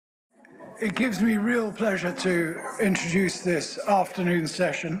it gives me real pleasure to introduce this afternoon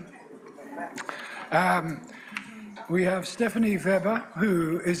session. We have Stefanie Weber,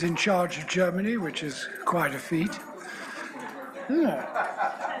 who is in charge of Germany, which is quite a feat.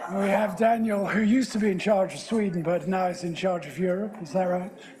 We have Daniel, who used to be in charge of Sweden, but now is in charge of Europe. Is that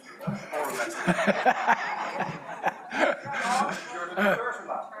right?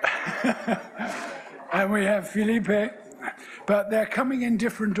 And we have Filipe, but they're coming in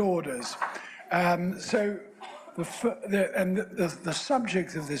different orders. So the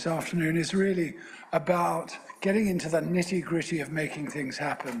subject of this afternoon is really about getting into the nitty-gritty of making things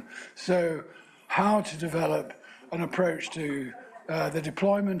happen. So how to develop an approach to the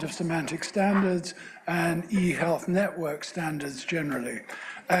deployment of semantic standards and e-health network standards generally.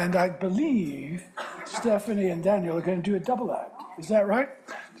 And I believe Stefanie and Daniel are going to do a double act. Is that right?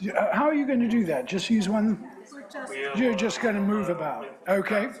 How are you going to do that? Just use one? You're just going to move about.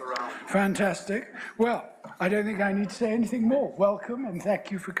 Okay, fantastic. Well, I don't think I need to say anything more. Welcome and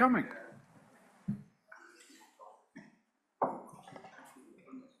thank you for coming.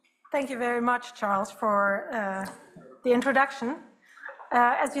 Thank you very much, Charles, for the introduction.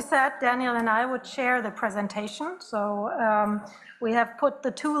 As you said, Daniel and I would share the presentation. So we have put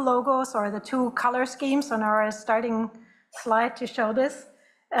the two logos or the two color schemes on our starting slide to show this.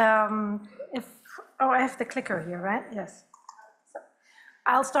 I have the clicker here, right? Yes. So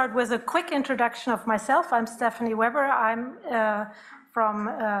I'll start with a quick introduction of myself. I'm Stefanie Weber. I'm from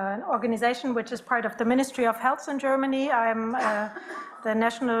an organization which is part of the Ministry of Health in Germany. I'm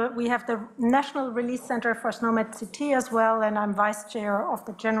we have the National Release Center for SNOMED CT as well, and I'm Vice Chair of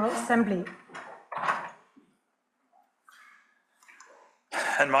the General Assembly.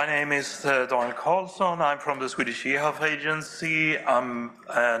 And my name is Daniel Karlsson. I'm from the Swedish Ehealth agency. I'm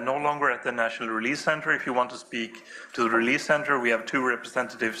no longer at the National Release Center. If you want to speak to the Release Center, we have two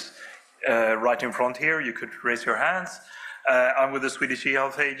representatives right in front here. You could raise your hands. I'm with the Swedish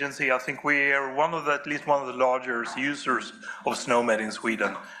Ehealth agency. I think we are at least one of the largest users of SNOMED in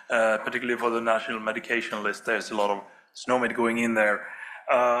Sweden, particularly for the national medication list. There's a lot of SNOMED going in there.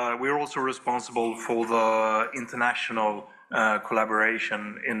 We're also responsible for the international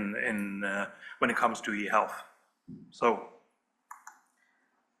collaboration when it comes to e-health. So.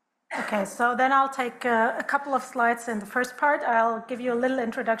 Okay, so then I'll take a couple of slides in the first part. I'll give you a little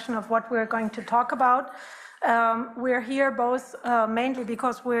introduction of what we're going to talk about. We're here both mainly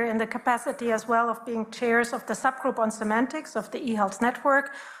because we're in the capacity as well of being chairs of the subgroup on semantics of the eHealth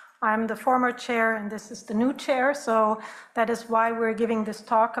network. I'm the former chair and this is the new chair, so that is why we're giving this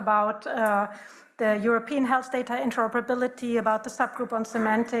talk about the European health data interoperability, about the subgroup on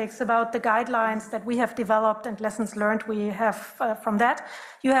semantics, about the guidelines that we have developed and lessons learned we have from that.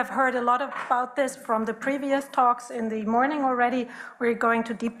 You have heard a lot about this from the previous talks in the morning already. We're going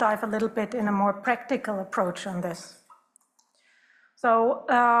to deep dive a little bit in a more practical approach on this. So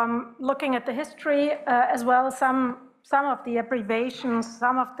looking at the history as well, some of the abbreviations,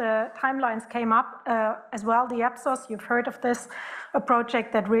 some of the timelines came up as well. The EPSOS, you've heard of this, a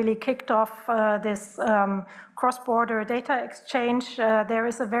project that really kicked off this cross-border data exchange. There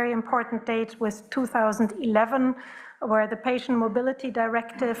is a very important date with 2011 where the Patient Mobility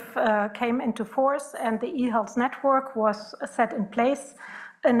Directive came into force and the eHealth network was set in place.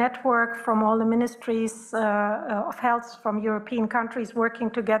 A network from all the ministries of health from European countries working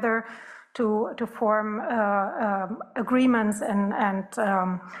together to form agreements and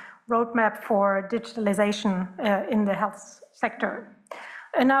roadmap for digitalization in the health sector.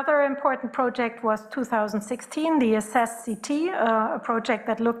 Another important project was 2016, the SES CT, a project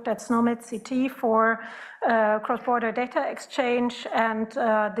that looked at SNOMED CT for cross-border data exchange, and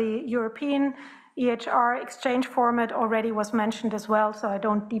the European EHR exchange format already was mentioned as well, so I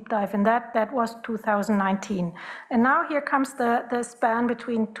don't deep dive in that. That was 2019. And now here comes the span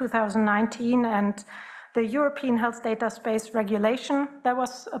between 2019 and the European Health Data Space Regulation that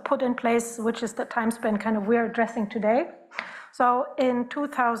was put in place, which is the time span kind of we're addressing today. So in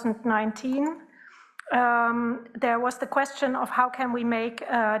 2019, there was the question of how can we make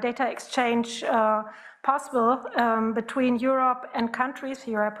data exchange possible between Europe and countries.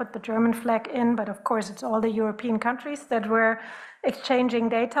 Here I put the German flag in, but of course it's all the European countries that were exchanging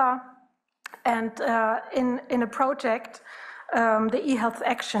data. And in a project, the eHealth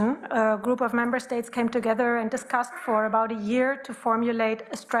Action, a group of member states came together and discussed for about a year to formulate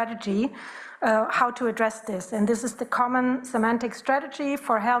a strategy how to address this. And this is the Common Semantic Strategy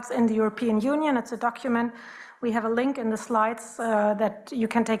for Health in the European Union. It's a document. We have a link in the slides that you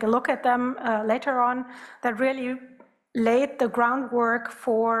can take a look at them later on, that really laid the groundwork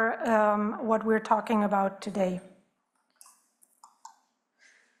for what we're talking about today.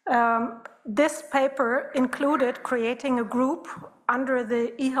 this paper included creating a group under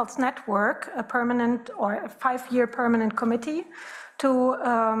the Ehealth network, a permanent or a 5-year permanent committee to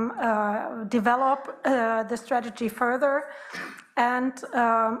develop the strategy further and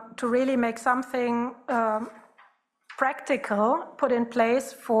to really make something practical put in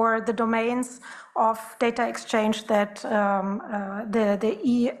place for the domains of data exchange that the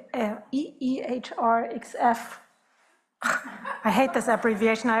EHRXF, I hate this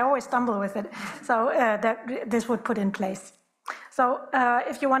abbreviation, I always stumble with it, so that this would put in place. So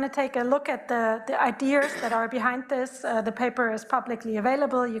if you want to take a look at the ideas that are behind this, the paper is publicly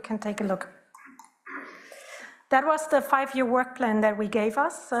available, you can take a look. That was the 5-year work plan that we gave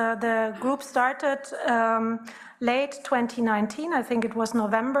us. The group started late 2019, I think it was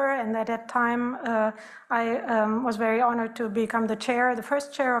November, and at that time I was very honored to become the chair, the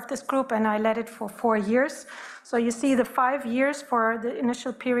first chair of this group, and I led it for 4 years. So you see the 5 years for the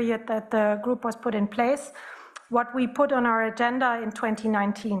initial period that the group was put in place, what we put on our agenda in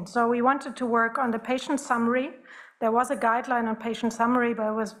 2019. So we wanted to work on the patient summary. There was a guideline on patient summary, but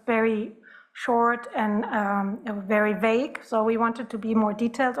it was very short and very vague, so we wanted to be more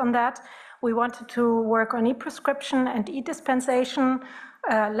detailed on that. We wanted to work on e-prescription and e-dispensation,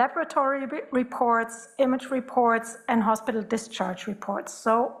 laboratory reports, image reports, and hospital discharge reports.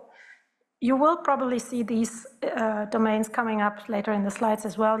 So you will probably see these domains coming up later in the slides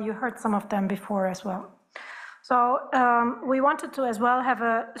as well. You heard some of them before as well. So we wanted to as well have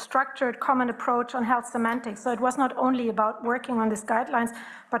a structured common approach on health semantics. So it was not only about working on these guidelines,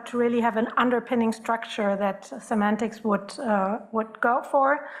 but to really have an underpinning structure that semantics would go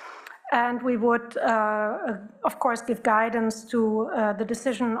for. And we would, of course, give guidance to the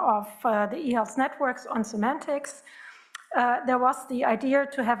decision of the Ehealth networks on semantics. There was the idea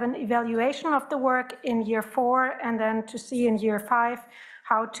to have an evaluation of the work in year 4 and then to see in year 5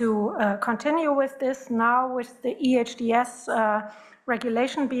 how to continue with this now with the EHDS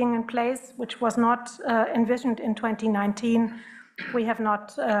regulation being in place, which was not envisioned in 2019. We have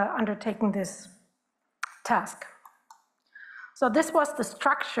not undertaken this task. So this was the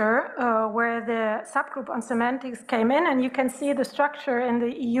structure where the subgroup on semantics came in, and you can see the structure in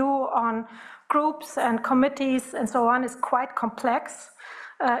the EU on groups and committees and so on is quite complex.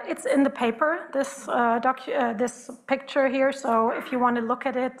 It's in the paper, this picture here, so if you want to look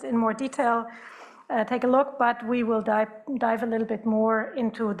at it in more detail, take a look, but we will dive a little bit more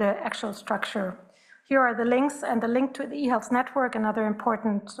into the actual structure. Here are the links and the link to the Ehealth network, another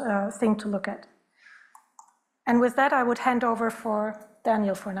important thing to look at. And with that, I would hand over for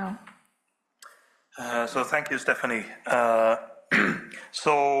Daniel for now. So thank you, Stefanie.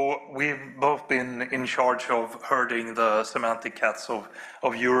 So we've both been in charge of herding the semantic cats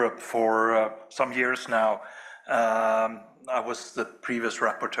of Europe for some years now. I was the previous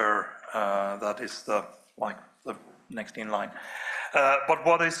rapporteur, that is the next in line. But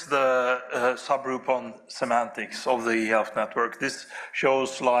what is the subgroup on semantics of the Ehealth network? This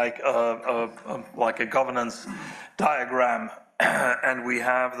shows like a governance diagram, and we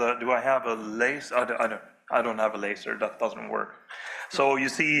have the. Do I have a laser? I don't have a laser. That doesn't work. So you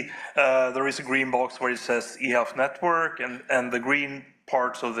see, there is a green box where it says Ehealth network, and the green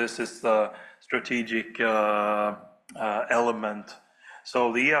parts of this is the strategic element.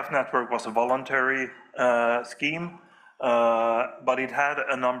 So the Ehealth network was a voluntary scheme. But it had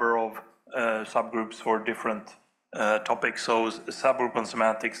a number of subgroups for different topics. So subgroup on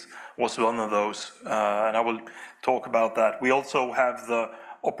semantics was one of those, and I will talk about that. We also have the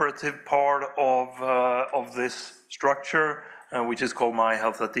operative part of this structure, which is called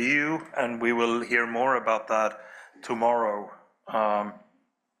Ehealth at the EU, and we will hear more about that tomorrow.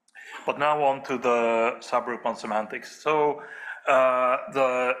 But now on to the subgroup on semantics. So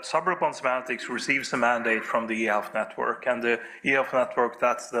the subgroup on semantics receives a mandate from the Ehealth network, and the Ehealth network,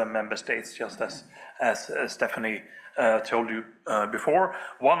 that's the member states, just as Stefanie told you before.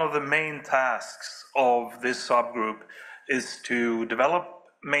 One of the main tasks of this subgroup is to develop,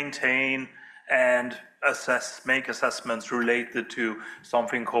 maintain, and make assessments related to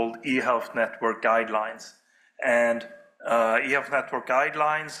something called Ehealth network guidelines. And Ehealth network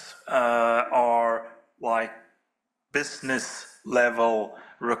guidelines are like business level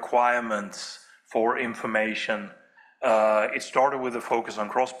requirements for information. It started with a focus on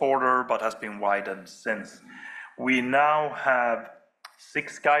cross-border, but has been widened since. We now have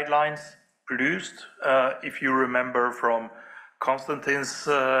 6 guidelines produced. If you remember from Konstantin's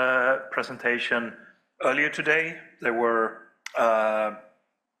presentation earlier today, there were 5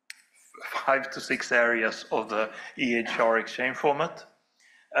 to 6 areas of the EHR exchange format.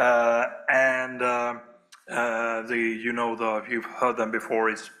 You've heard them before.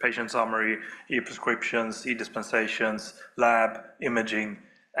 It's patient summary, e-prescriptions, e-dispensations, lab, imaging,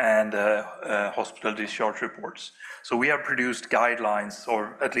 and hospital discharge reports. So we have produced guidelines,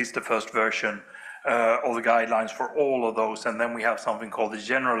 or at least the first version of the guidelines for all of those, and then we have something called the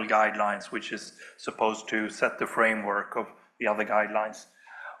general guidelines, which is supposed to set the framework of the other guidelines.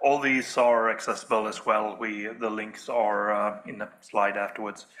 All these are accessible as well. The links are in the slide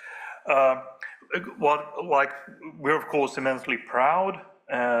afterwards. We're of course immensely proud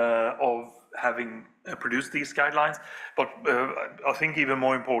of having produced these guidelines, but I think even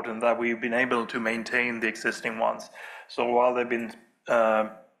more important that we've been able to maintain the existing ones. So while there've been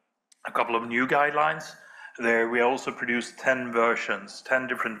a couple of new guidelines, we also produced 10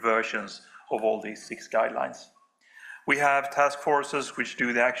 different versions of all these 6 guidelines. We have task forces which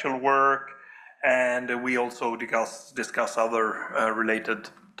do the actual work, and we also discuss other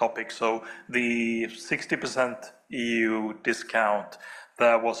related topics. So the 60% EU discount,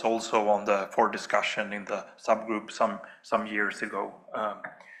 that was also for discussion in the subgroup some years ago,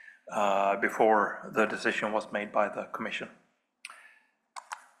 before the decision was made by the Commission.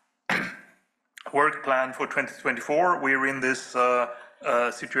 Work plan for 2024, we're in this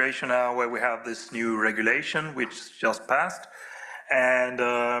situation now where we have this new regulation which just passed, and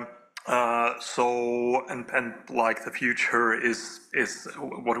like the future is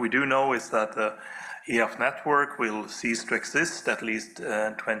what we do know is that the Ehealth network will cease to exist at least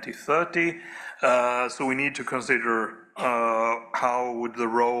in 2030. So we need to consider how would the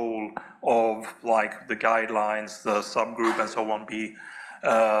role of like the guidelines, the subgroup, and so on be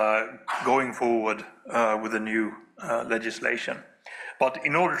going forward with the new legislation. But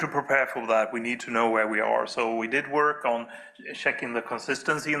in order to prepare for that, we need to know where we are. So we did work on checking the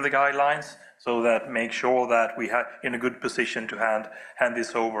consistency in the guidelines, so that make sure that we have in a good position to hand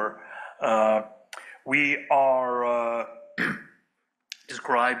this over. We are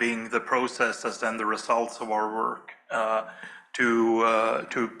describing the processes and the results of our work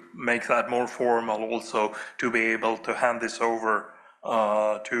to make that more formal, also to be able to hand this over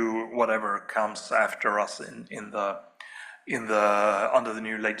to whatever comes after us under the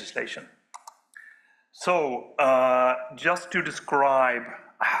new legislation. So just to describe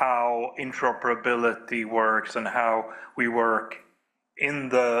how interoperability works and how we work in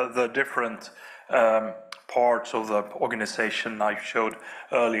the different parts of the organization I showed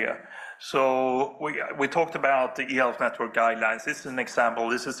earlier. So we talked about the Ehealth network guidelines. This is an example.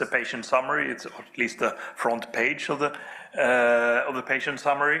 This is a patient summary. It's at least the front page of the patient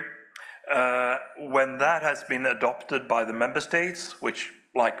summary. When that has been adopted by the member states, which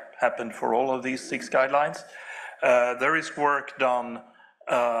happened for all of these 6 guidelines, there is work done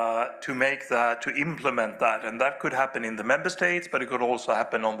to implement that, and that could happen in the member states, but it could also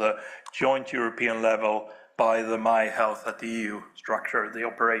happen on the joint European level by the Ehealth at the EU structure, the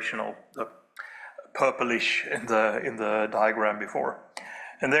operational, the purplish in the diagram before.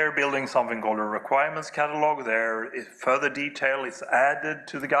 And they're building something called a requirements catalog. Further detail is added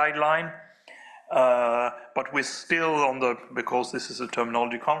to the guideline, but we're still because this is a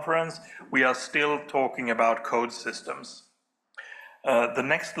terminology conference, we are still talking about code systems. The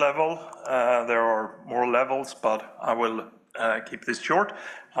next level, there are more levels, but I will keep this short.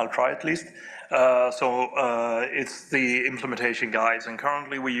 I'll try at least. It's the implementation guides, and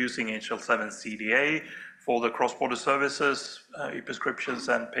currently we're using HL7 CDA for the cross-border services, e-prescriptions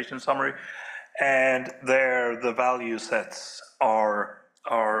and patient summary, and there the value sets are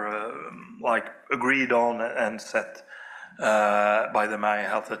agreed on and set by the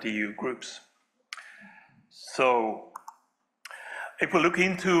Ehealth at the EU groups. So if we look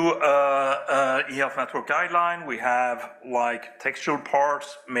into Ehealth network guideline, we have textual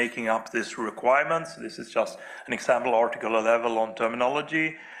parts making up this requirements. This is just an example article level on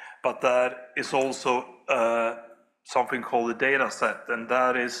terminology, but that is also something called the data set, and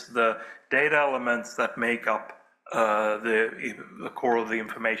that is the data elements that make up the core of the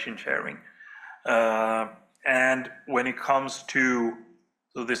information sharing. And when it comes to,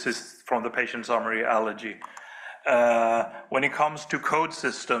 so this is from the patient summary allergy, when it comes to code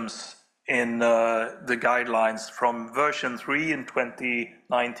systems in the guidelines from version 3 in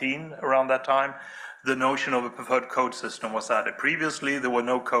 2019, around that time, the notion of a preferred code system was added. Previously, there were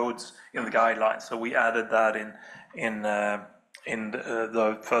no codes in the guidelines, so we added that in the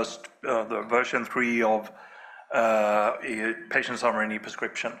version 3 of patient summary and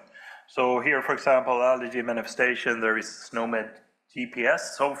e-prescription. So here, for example, allergy manifestation, there is SNOMED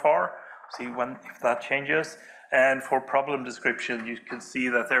GPS so far. See if that changes. And for problem description, you can see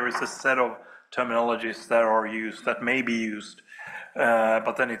that there is a set of terminologies that are used, that may be used,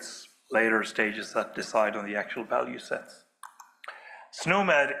 but then it's later stages that decide on the actual value sets.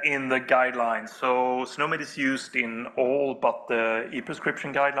 SNOMED in the guidelines. So SNOMED is used in all but the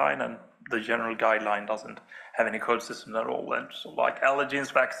e-prescription guideline, and the general guideline doesn't have any code system at all. And so like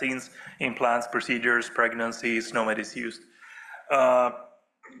allergens, vaccines, implants, procedures, pregnancy, SNOMED is used.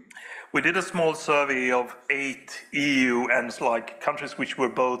 We did a small survey of 8 EU and like countries which were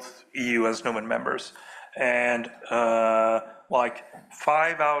both EU and SNOMED members. And like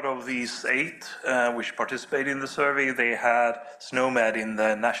 5 out of these 8 which participated in the survey, they had SNOMED in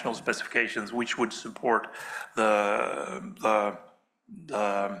the national specifications, which would support the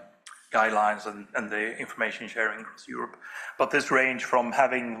guidelines and the information sharing across Europe. But this range from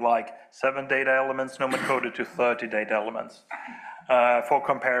having like 7 data elements SNOMED coded to 30 data elements. For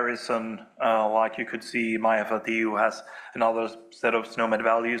comparison, like you could see, Mealha has another set of SNOMED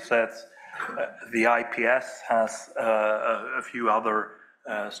value sets. The IPS has a few other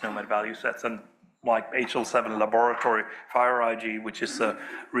SNOMED value sets, and like HL7 Laboratory Fire IG, which is a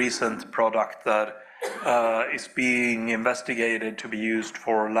recent product that is being investigated to be used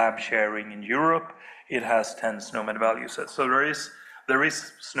for lab sharing in Europe. It has 10 SNOMED value sets. So there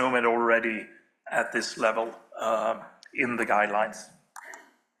is SNOMED already at this level in the guidelines.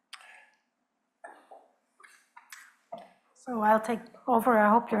 So I'll take over. I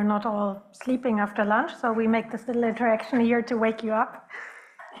hope you're not all sleeping after lunch. So we make this little interaction here to wake you up.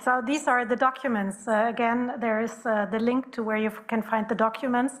 So these are the documents. Again, there is the link to where you can find the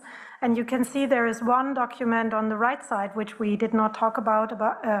documents. And you can see there is one document on the right side, which we did not talk about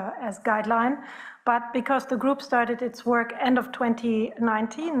as guideline. But because the group started its work end of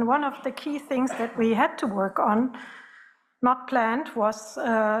 2019, one of the key things that we had to work on, not planned, was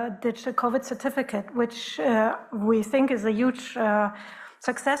digital COVID certificate, which we think is a huge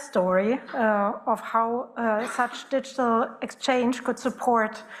success story of how such digital exchange could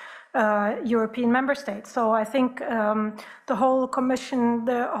support European member states. So I think the whole commission,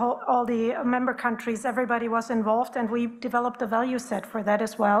 all the member countries, everybody was involved, and we developed a value set for that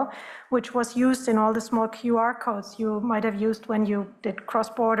as well, which was used in all the small QR codes you might have used when you did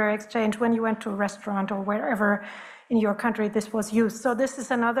cross-border exchange, when you went to a restaurant or wherever in your country this was used. So this is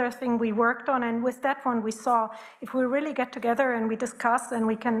another thing we worked on, and with that one we saw if we really get together and we discuss and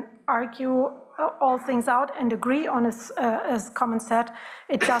we can argue all things out and agree on a common set,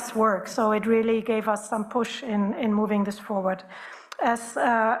 it does work. So it really gave us some push in moving this forward. As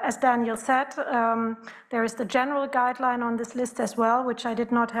Daniel said, there is the general guideline on this list as well, which I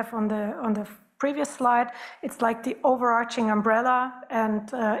did not have on the previous slide. It's like the overarching umbrella,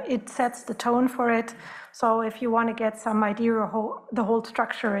 and it sets the tone for it. So if you want to get some idea of how the whole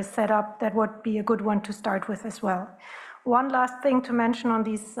structure is set up, that would be a good one to start with as well. One last thing to mention on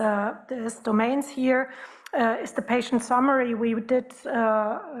these domains here is the patient summary. We did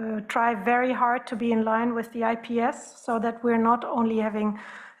try very hard to be in line with the IPS, so that we're not only having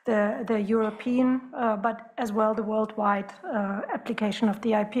the European, but as well the worldwide application of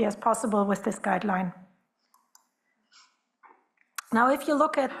the IPS possible with this guideline. Now, if you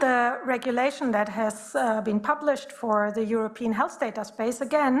look at the regulation that has been published for the European health data space,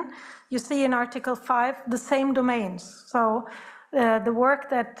 again, you see in Article 5 the same domains. So the work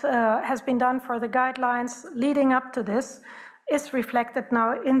that has been done for the guidelines leading up to this is reflected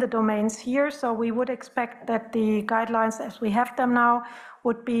now in the domains here. So we would expect that the guidelines as we have them now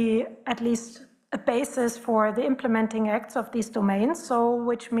would be at least a basis for the implementing acts of these domains. So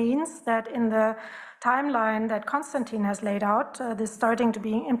which means that in the timeline that Konstantin has laid out, this starting to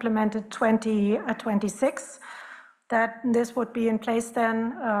be implemented 2026, that this would be in place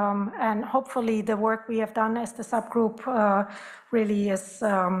then, and hopefully the work we have done as the subgroup really is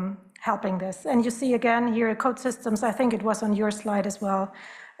helping this. And you see again here code systems, I think it was on your slide as well,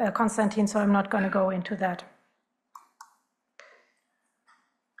 Konstantin, so I'm not going to go into that.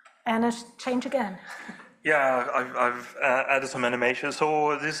 And a change again. Yeah, I've added some animation.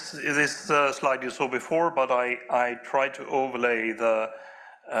 So this slide you saw before, but I tried to overlay the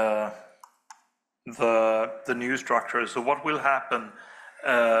new structure. So what will happen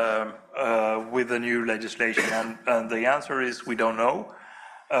with the new legislation? And the answer is we don't know.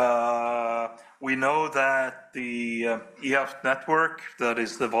 We know that the Ehealth network, that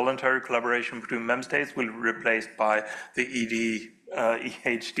is the voluntary collaboration between member states, will be replaced by the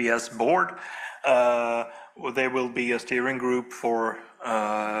EHDS board. There will be a steering group for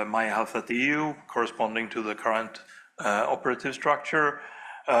Mealha at the EU, corresponding to the current operative structure.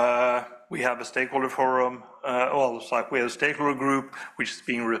 We have a stakeholder forum, we have a stakeholder group, which is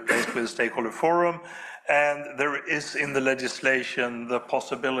being replaced with a stakeholder forum. And there is in the legislation the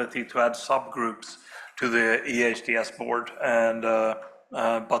possibility to add subgroups to the EHDS board. And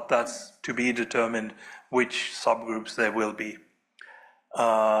but that's to be determined which subgroups there will be.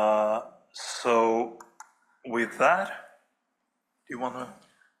 So with that, do you want to?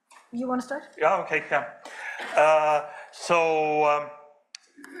 You want to start? Yeah, okay, yeah.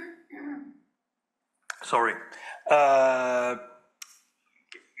 Sorry.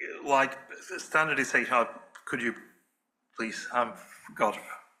 Like standardization, could you please, got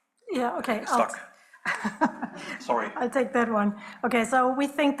Yeah, okay. stuck. Sorry. I'll take that one. Okay, so we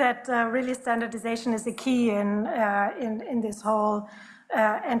think that really standardization is the key in this whole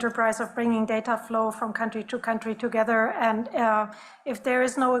enterprise of bringing data flow from country to country together. And if there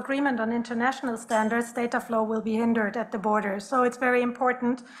is no agreement on international standards, data flow will be hindered at the border. So it's very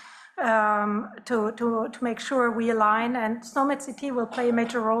important to make sure we align. And SNOMED CT will play a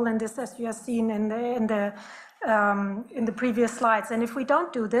major role in this, as you have seen in the previous slides. And if we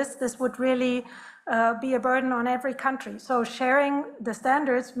don't do this, this would really be a burden on every country. So sharing the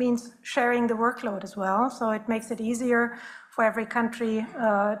standards means sharing the workload as well. So it makes it easier for every country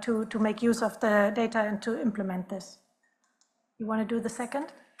to make use of the data and to implement this. You want to do the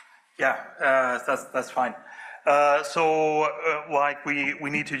second? Yeah, that's fine. Like we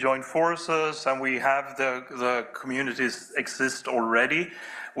need to join forces, and we have the communities exist already.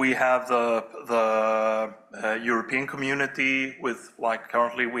 We have the European community with, like,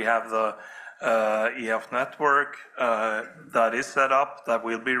 currently we have the Ehealth network that is set up, that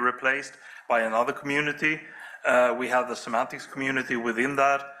will be replaced by another community. We have the Semantics community within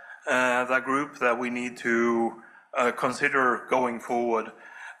that group that we need to consider going forward.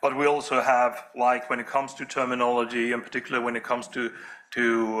 But we also have, like, when it comes to terminology, and particularly when it comes to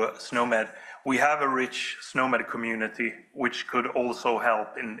SNOMED, we have a rich SNOMED community, which could also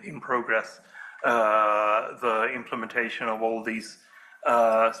help in progress the implementation of all these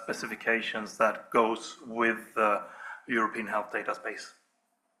specifications that goes with the European health data space.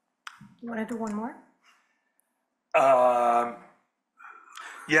 You want to do one more?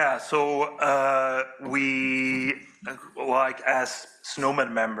 Yeah, so we, like, as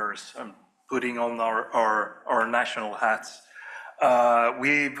SNOMED members, putting on our national hats,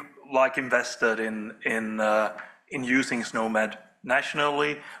 we've, like, invested in using SNOMED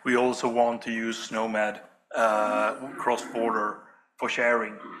nationally. We also want to use SNOMED cross-border for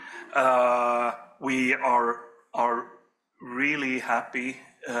sharing. We are really happy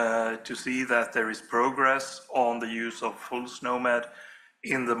to see that there is progress on the use of full SNOMED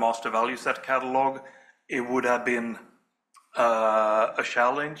in the master value set catalog. It would have been a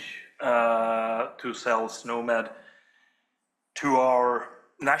challenge to sell SNOMED to our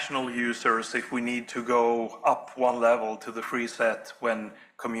national users if we need to go up one level to the free set when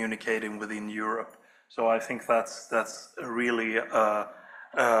communicating within Europe. So I think that's really a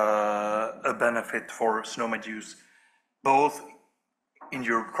benefit for SNOMED use, both in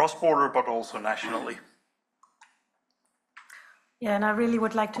Europe cross-border, but also nationally. Yeah, and I really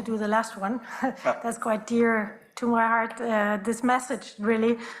would like to do the last one. That's quite dear to my heart, this message,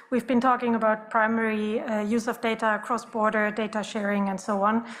 really. We've been talking about primary use of data, cross-border data sharing, and so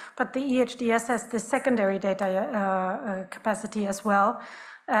on. But the EHDS has the secondary data capacity as well.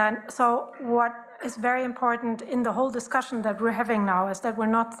 And so what is very important in the whole discussion that we're having now is that we're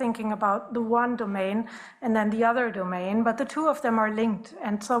not thinking about the one domain and then the other domain, but the two of them are linked.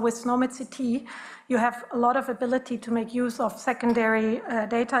 And so with SNOMED CT, you have a lot of ability to make use of secondary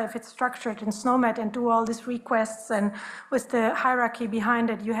data if it's structured in SNOMED and do all these requests. And with the hierarchy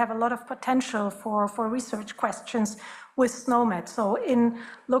behind it, you have a lot of potential for research questions with SNOMED. So in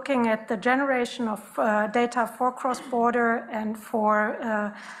looking at the generation of data for cross-border and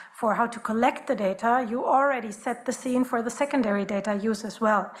for how to collect the data, you already set the scene for the secondary data use as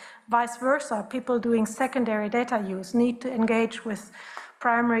well. Vice versa, people doing secondary data use need to engage with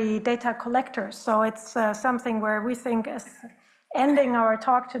primary data collectors. So it's something where we think, as ending our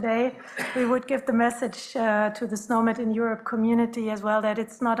talk today, we would give the message to the SNOMED in Europe community as well, that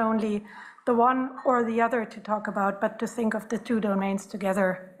it's not only the one or the other to talk about, but to think of the two domains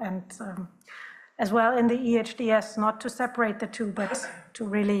together. And as well in the EHDS, not to separate the two, but to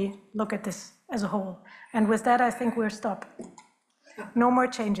really look at this as a whole. And with that, I think we're stopped. No more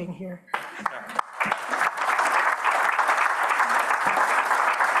changing here.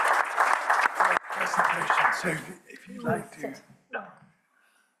 So if you'd like to,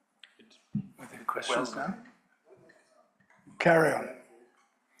 are there questions now? Carry on.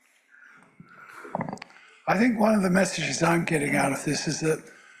 I think one of the messages I'm getting out of this is that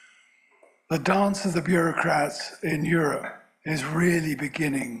the dance of the bureaucrats in Europe is really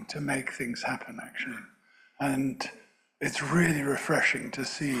beginning to make things happen, actually. And it's really refreshing to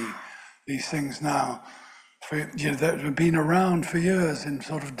see these things now that have been around for years in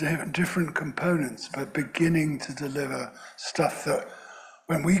sort of different components, but beginning to deliver stuff that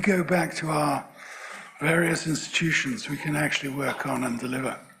when we go back to our various institutions, we can actually work on and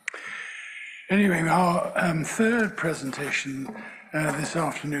deliver. Anyway, our third presentation this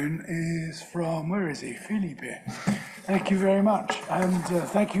afternoon is from, where is he? Filipe. Thank you very much. And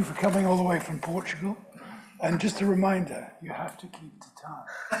thank you for coming all the way from Portugal. And just a reminder, you have to keep to time.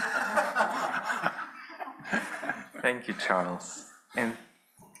 Thank you, Charles. And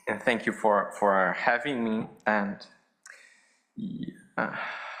thank you for having me. And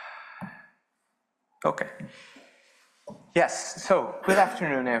okay. Yes, so good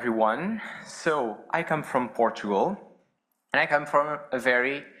afternoon, everyone. So I come from Portugal, and I come from a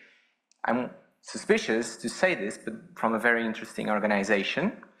very, I'm suspicious to say this, but from a very interesting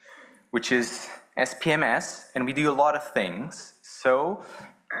organization, which is SPMS, and we do a lot of things. So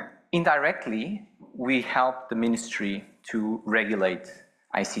indirectly, we help the ministry to regulate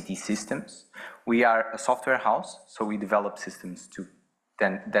ICT systems. We are a software house, so we develop systems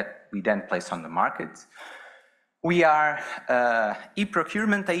that we then place on the market. We are an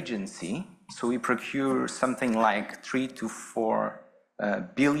e-procurement agency, so we procure something like 3 to 4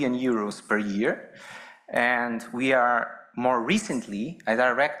 billion euros per year. And we are more recently a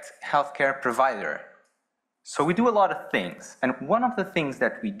direct healthcare provider. So we do a lot of things. And one of the things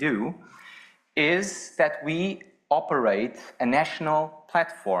that we do is that we operate a national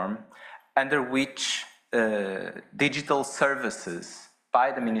platform under which digital services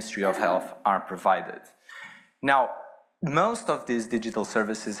by the Ministry of Health are provided. Now, most of these digital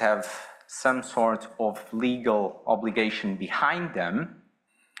services have some sort of legal obligation behind them,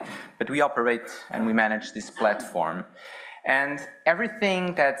 but we operate and we manage this platform. And every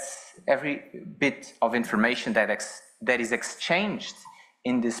bit of information that is exchanged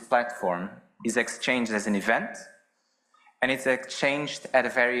in this platform is exchanged as an event, and it's exchanged at a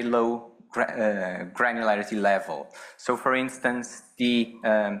very low granularity level. So for instance, the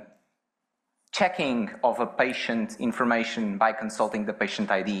checking of a patient information by consulting the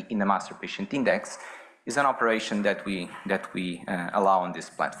patient ID in the master patient index is an operation that we allow on this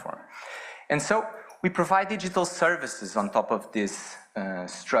platform. And so we provide digital services on top of this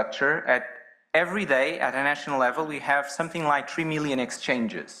structure. Every day at a national level, we have something like 3 million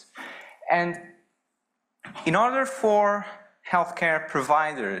exchanges. And in order for healthcare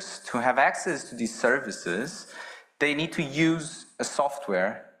providers to have access to these services, they need to use a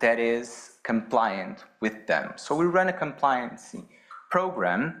software that is compliant with them. So we run a compliancy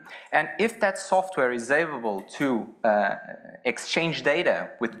program, and if that software is able to exchange data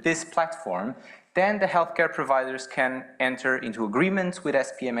with this platform, then the healthcare providers can enter into agreements with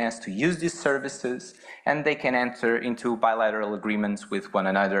SPMS to use these services, and they can enter into bilateral agreements with one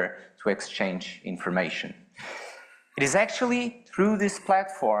another to exchange information. It is actually through this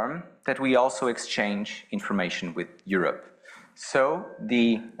platform that we also exchange information with Europe. So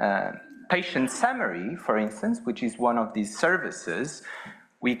the patient summary, for instance, which is one of these services,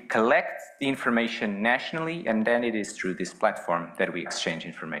 we collect the information nationally, and then it is through this platform that we exchange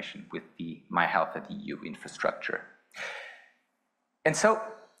information with the MyHealth@EU infrastructure. And so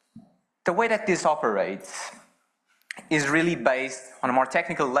the way that this operates is really based on a more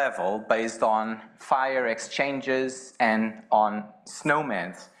technical level, based on FHIR exchanges and on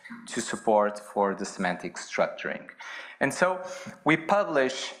SNOMED to support for the semantic structuring. And so we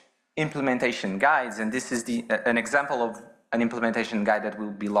publish implementation guides, and this is an example of an implementation guide that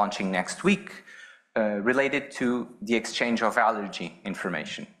we'll be launching next week related to the exchange of allergy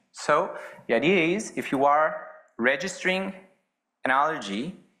information. So the idea is, if you are registering an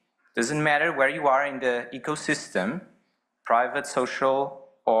allergy, doesn't matter where you are in the ecosystem, private, social,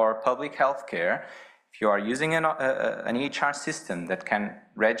 or public healthcare, if you are using an EHR system that can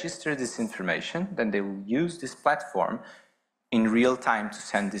register this information, then they will use this platform in real time to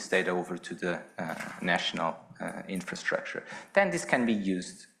send this data over to the national infrastructure. Then this can be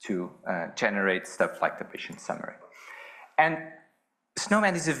used to generate stuff like the patient summary. And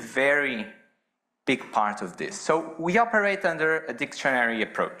SNOMED is a very big part of this. So we operate under a dictionary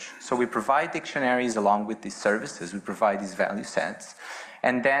approach. So we provide dictionaries along with these services, we provide these value sets,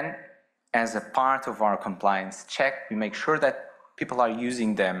 and then as a part of our compliance check, we make sure that people are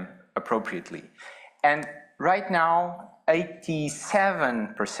using them appropriately. And right now,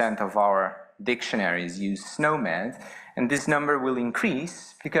 87% of our dictionaries use SNOMED, and this number will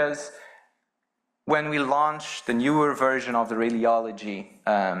increase because when we launch the newer version of the radiology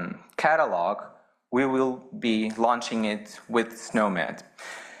catalog, we will be launching it with SNOMED.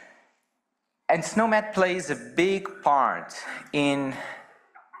 And SNOMED plays a big part in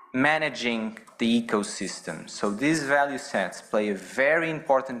managing the ecosystem. So these value sets play a very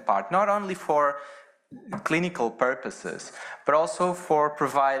important part, not only for clinical purposes, but also for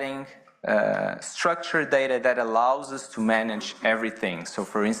providing structured data that allows us to manage everything. So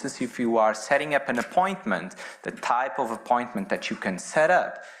for instance, if you are setting up an appointment, the type of appointment that you can set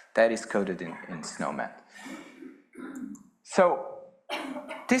up, that is coded in SNOMED. So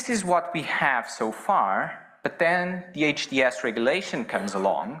this is what we have so far, but then the HDS regulation comes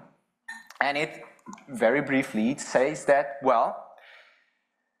along, and it, very briefly, it says that, well,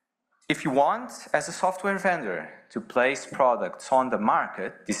 if you want, as a software vendor, to place products on the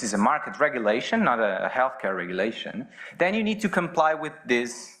market, this is a market regulation, not a healthcare regulation, then you need to comply with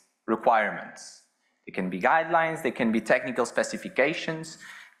these requirements. They can be guidelines, they can be technical specifications,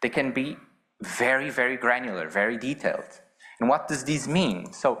 they can be very, very granular, very detailed. And what does this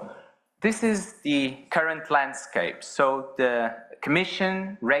mean? So this is the current landscape. So the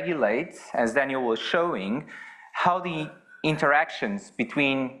Commission regulates, as Daniel was showing, how the interactions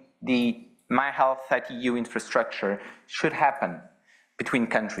between the Mealha infrastructure should happen between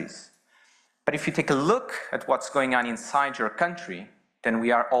countries. But if you take a look at what's going on inside your country, then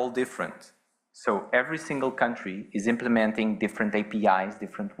we are all different. So every single country is implementing different APIs,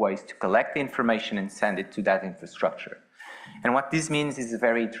 different ways to collect the information and send it to that infrastructure. And what this means is a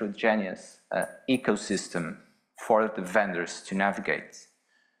very heterogeneous ecosystem for the vendors to navigate.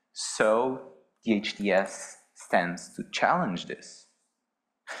 So the HDS stands to challenge this.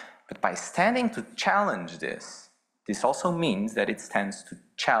 But by standing to challenge this, this also means that it stands to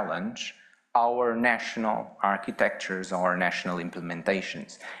challenge our national architectures, our national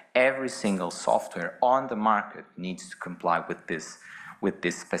implementations. Every single software on the market needs to comply with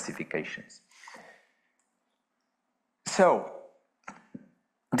these specifications. So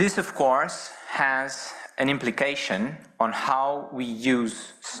this, of course, has an implication on how we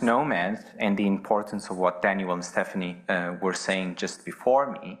use SNOMED and the importance of what Daniel and Stefanie were saying just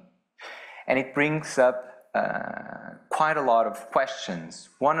before me. And it brings up quite a lot of questions.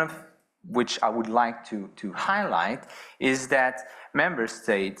 One of which I would like to highlight is that member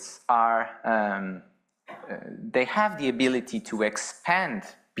states are, they have the ability to expand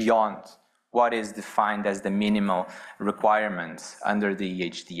beyond what is defined as the minimal requirements under the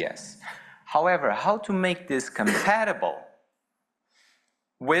HDS. However, how to make this compatible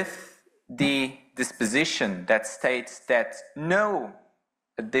with the disposition that states that no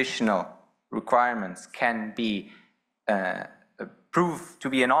additional requirements can be proved to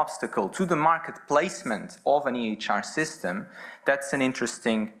be an obstacle to the market placement of an EHR system, that's an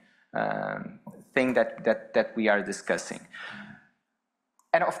interesting thing that we are discussing.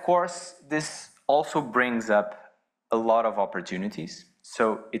 And of course, this also brings up a lot of opportunities.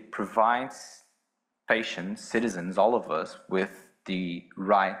 So it provides patients, citizens, all of us, with the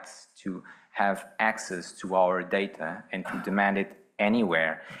right to have access to our data and to demand it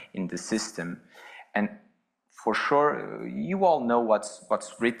anywhere in the system. And for sure, you all know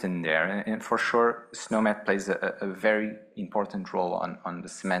what's written there, and for sure, SNOMED plays a very important role on the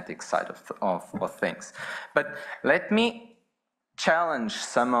semantic side of things. But let me challenge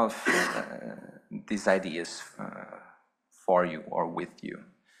some of these ideas for you or with you.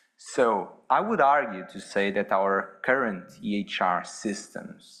 So I would argue to say that our current EHR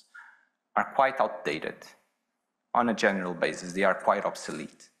systems are quite outdated. On a general basis, they are quite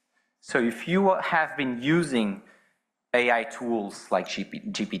obsolete. So if you have been using AI tools like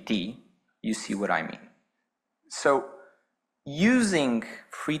GPT, you see what I mean. So using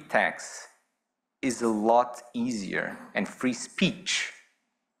free text is a lot easier, and free speech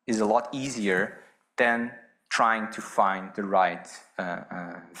is a lot easier than trying to find the right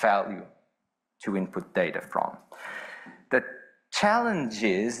value to input data from. The challenge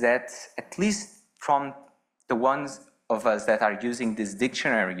is that, at least from the ones of us that are using this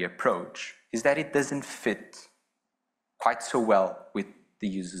dictionary approach, is that it doesn't fit quite so well with the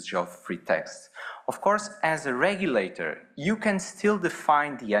usage of free text. Of course, as a regulator, you can still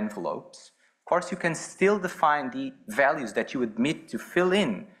define the envelopes. Of course, you can still define the values that you admit to fill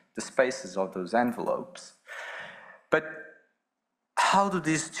in the spaces of those envelopes. But how do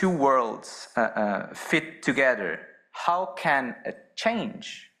these two worlds fit together? How can a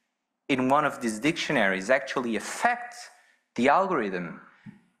change in one of these dictionaries actually affect the algorithm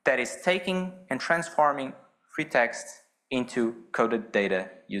that is taking and transforming free text into coded data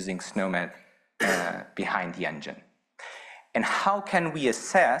using SNOMED behind the engine? And how can we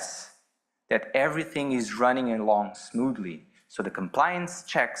assess that everything is running along smoothly? So the compliance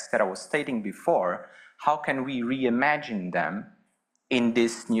checks that I was stating before, how can we reimagine them in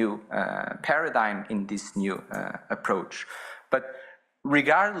this new paradigm, in this new approach? But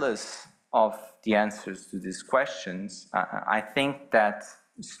regardless of the answers to these questions, I think that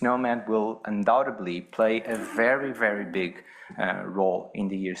SNOMED will undoubtedly play a very, very big role in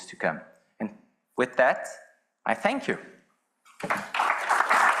the years to come. And with that, I thank you.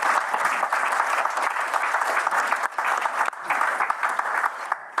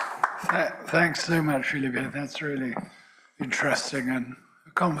 Thanks so much, Filipe. That's really interesting and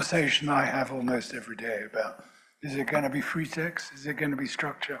a conversation I have almost every day about, is it going to be free text? Is it going to be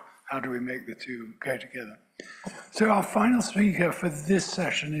structure? How do we make the two go together? So our final speaker for this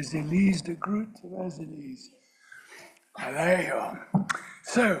session is Elze de Groot. Where's Elze? Oh, there you are.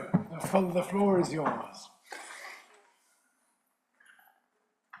 So the floor is yours.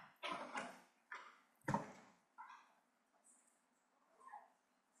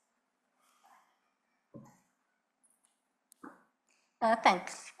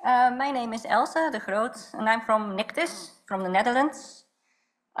 Thanks. My name is Elze de Groot, and I'm from Nictiz, from the Netherlands.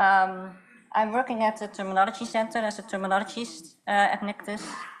 I'm working at the Terminology Center as a terminologist at Nictiz.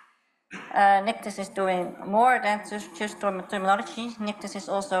 Nictiz is doing more than just terminology. Nictiz is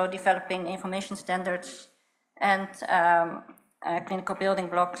also developing information standards and clinical building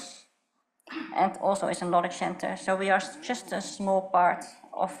blocks, and also is a knowledge center. So we are just a small part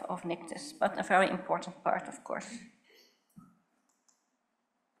of Nictiz, but a very important part, of course.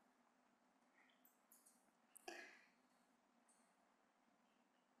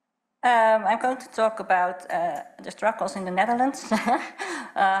 I'm going to talk about the struggles in the Netherlands,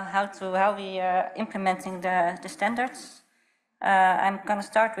 how we are implementing the standards. I'm going to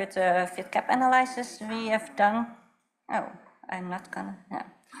start with the fit gap analysis we have done. Oh, I'm not gonna. Yeah.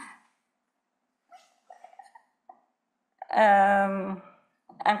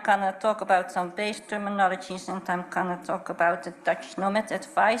 I'm going to talk about some base terminologies, and I'm going to talk about the Dutch SNOMED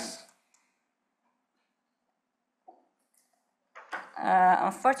advice.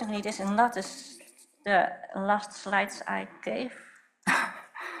 Unfortunately, this is not the last slides I gave.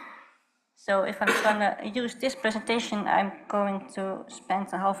 So if I'm going to use this presentation, I'm going to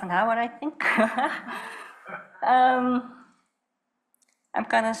spend a half an hour, I think. I'm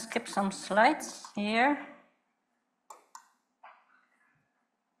going to skip some slides here.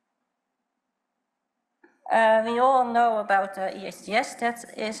 We all know about the EHCS that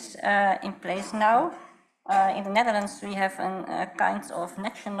is in place now. In the Netherlands, we have a kind of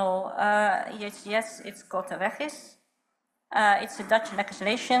national EHCS. It's called the Regis. It's a Dutch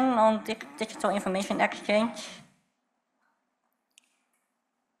legislation on digital information exchange.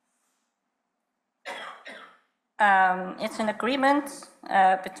 It's an agreement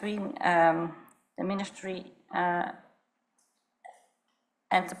between the ministry and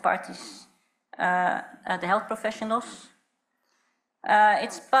the parties, the health professionals.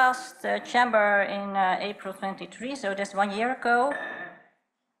 It's passed the chamber in April 23, so that's 1 year ago,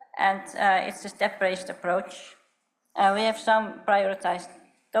 and it's a step-based approach. We have some prioritized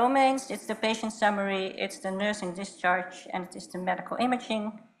domains. It's the patient summary, it's the nursing discharge, and it is the medical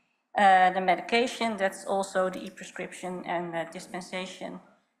imaging, the medication, that's also the e-prescription and dispensation,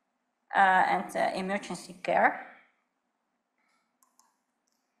 and emergency care.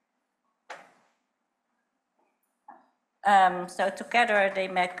 So together they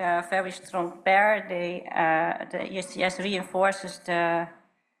make a very strong pair. The EHCS reinforces the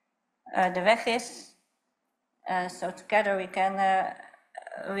Regis. So together we can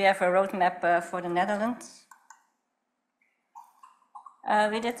we have a roadmap for the Netherlands.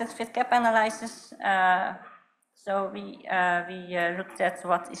 We did the fit gap analysis. So we looked at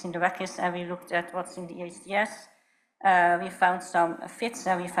what is in the Regis and we looked at what's in the EHCS. We found some fits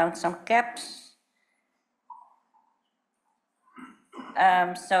and we found some gaps.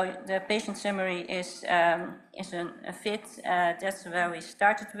 So the patient summary is a fit. That's where we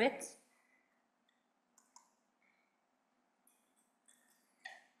started with.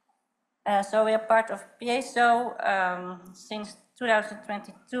 So we are part of PASO. Since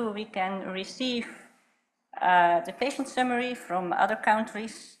 2022, we can receive the patient summary from other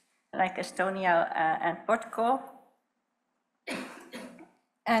countries like Estonia and Portugal.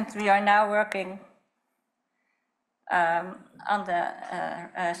 And we are now working on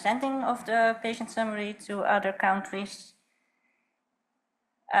the sending of the patient summary to other countries.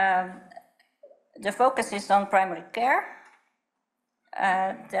 The focus is on primary care.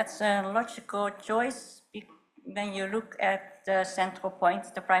 That's a logical choice when you look at the central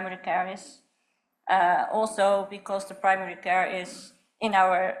point the primary care is. Also because the primary care is in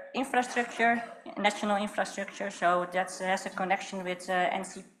our infrastructure, national infrastructure, so that has a connection with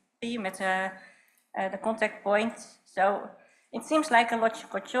NCP, with the contact point. So It seems like a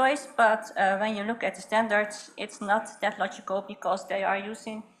logical choice, but when you look at the standards, it's not that logical because they are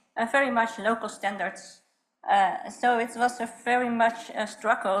using very much local standards. So it was a very much a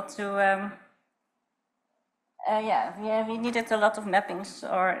struggle to, we needed a lot of mappings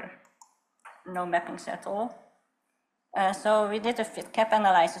or no mappings at all. So we did a fit cap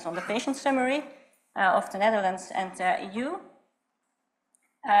analysis on the patient summary of the Netherlands and the EU.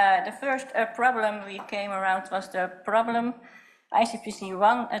 The first problem we came around was the problem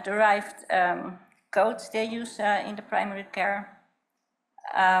ICPC1 derived codes they use in the primary care.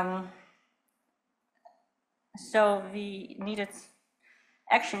 So we needed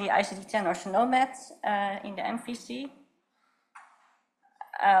actually ICD-10 or SNOMED in the MVC.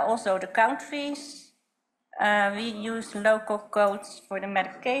 Also the countries. We use local codes for the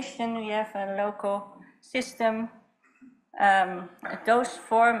medication. We have a local system. A dose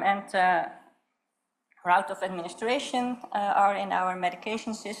form and route of administration are in our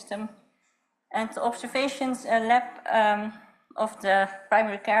medication system. And the observations lab of the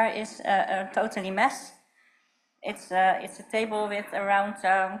primary care is a totally mess. It's a table with around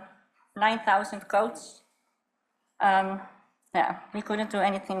 9,000 codes. We couldn't do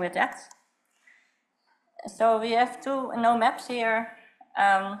anything with that. So we have two no maps here.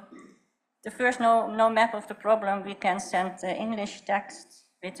 The first no map of the problem, we can send the English text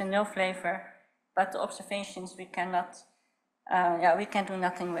with a no flavor, but the observations we cannot, we can do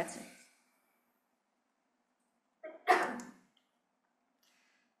nothing with it.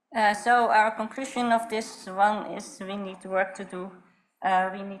 So our conclusion of this one is we need work to do.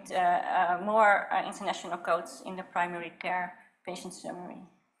 We need more international codes in the primary care patient summary.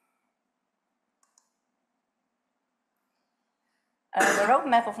 The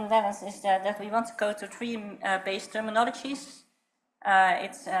roadmap of the Netherlands is that we want to go to three base terminologies.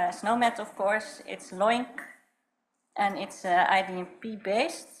 It's SNOMED, of course, it's LOINC, and it's IDMP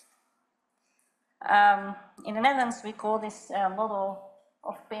based. In the Netherlands, we call this model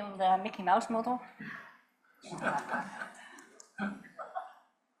of PIM the Mickey Mouse model.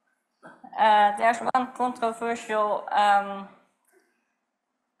 There's one controversial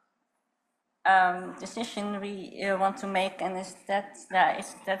decision we want to make, and is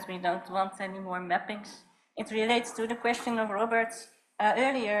that we don't want any more mappings. It relates to the question of Robert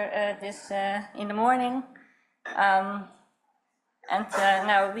earlier this in the morning, and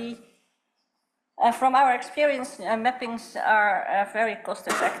now we, from our experience, mappings are very cost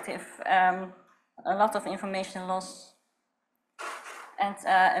effective. A lot of information loss and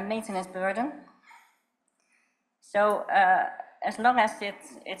a maintenance burden. So as long as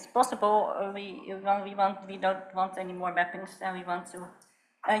it's possible, we don't want any more mappings, and we want to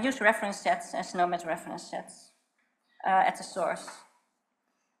use reference sets as SNOMED reference sets at the source.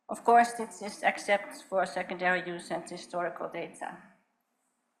 Of course, this is except for secondary use and historical data.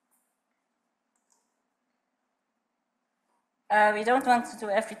 We don't want to do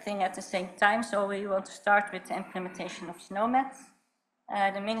everything at the same time, so we want to start with the implementation of SNOMED.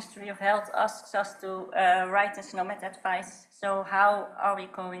 The Ministry of Health asks us to write a SNOMED advice. So how are we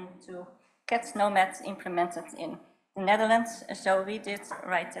going to get SNOMED implemented in the Netherlands? So we did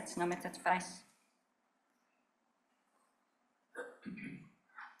write that SNOMED advice.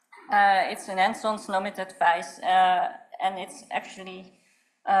 It's an hands-on SNOMED advice, and it's actually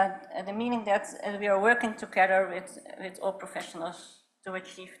the meaning that we are working together with all professionals to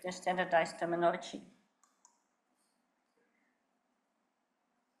achieve the standardized terminology.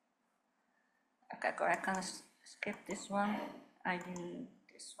 Okay, I can skip this one. I do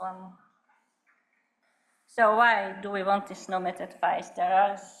this one. So why do we want this SNOMED advice? There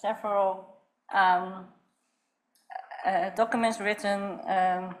are several documents written,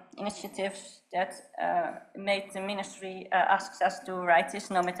 initiatives that made the ministry asks us to write this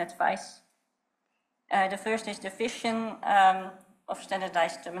SNOMED advice. The first is the vision of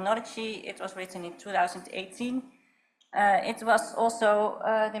standardized terminology. It was written in 2018. It was also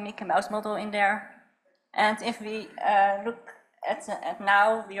the Mickey Mouse model in there. And if we look at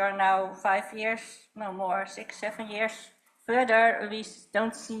now, we are now 5 years, no more, 6, 7 years further, we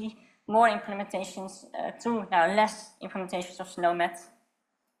don't see more implementations now less implementations of SNOMED.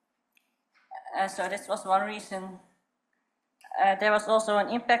 So this was one reason. There was also an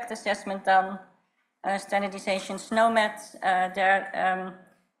impact assessment done, standardization SNOMED.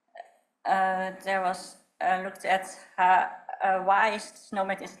 There was looked at why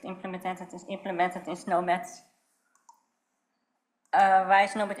SNOMED is implemented in SNOMED. Why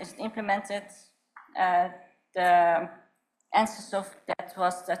SNOMED is implemented. The answers of that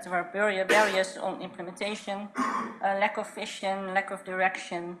was that there were barriers on implementation, lack of vision, lack of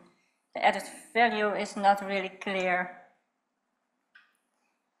direction. The added value is not really clear.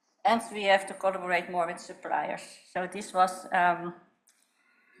 and we have to collaborate more with suppliers. So this was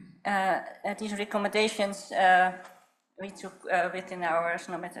these recommendations we took within our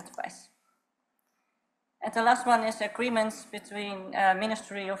SNOMED advice. And the last one is agreements between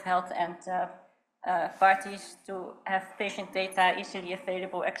Ministry of Health and parties to have patient data easily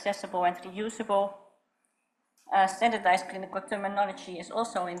available, accessible, and reusable. Standardized clinical terminology is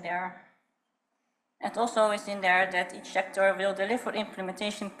also in there. And also is in there that each sector will deliver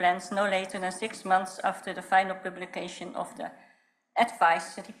implementation plans no later than 6 months after the final publication of the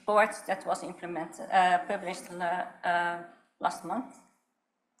advice report that was published last month.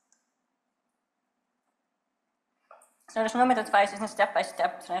 So the SNOMED advice is a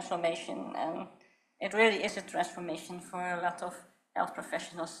step-by-step transformation, and it really is a transformation for a lot of health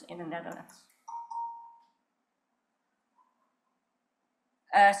professionals in the Netherlands.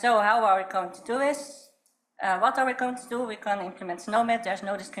 So how are we going to do this? What are we going to do? We're going to implement SNOMED. There's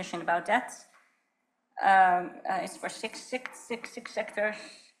no discussion about that. It's for six sectors.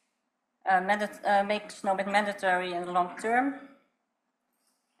 Make SNOMED mandatory in the long term.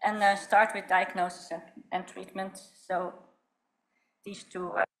 And start with diagnosis and treatment. So these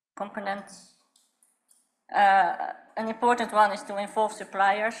two components. An important one is to involve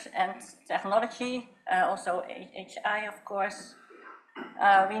suppliers and technology, also HI, of course.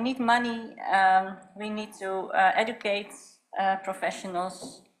 We need money, we need to educate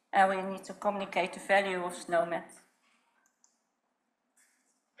professionals, and we need to communicate the value of SNOMED.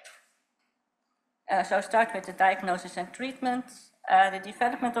 So start with the diagnosis and treatment, the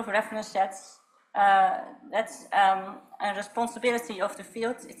development of reference sets. That's a responsibility of the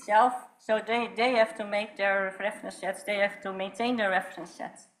field itself. So they have to make their reference sets, they have to maintain their reference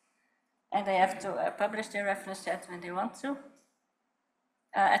sets, and they have to publish their reference sets when they want to.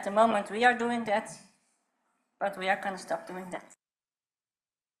 At the moment we are doing that, but we are going to stop doing that.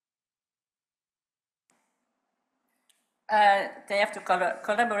 They have to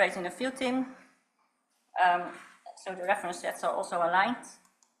collaborate in the field team, so the reference sets are also aligned.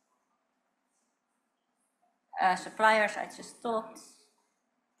 Suppliers, I just thought.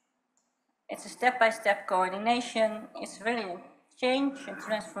 It's a step-by-step coordination. It's really a change and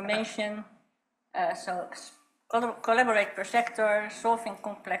transformation. So collaborate per sector, solving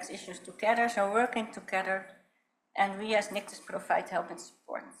complex issues together, so working together, and we as Nictiz provide help and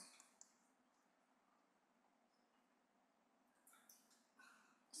support.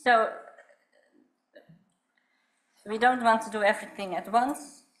 So we don't want to do everything at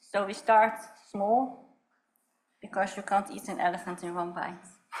once, so we start small, because you can't eat an elephant in one bite.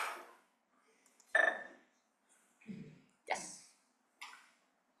 Yes.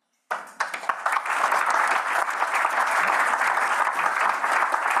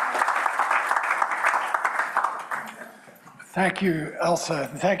 Thank you, Elze.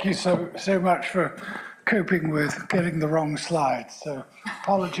 Thank you so much for coping with getting the wrong slides. So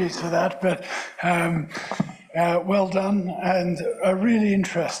apologies for that, but well done, and a really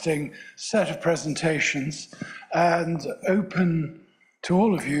interesting set of presentations, and open to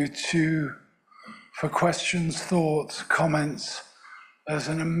all of you for questions, thoughts, comments. There's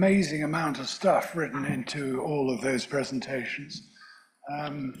an amazing amount of stuff written into all of those presentations.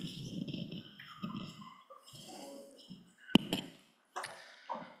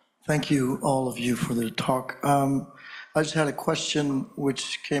 Thank you, all of you, for the talk. I just had a question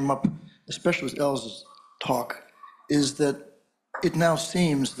which came up, especially with Elze's talk, is that it now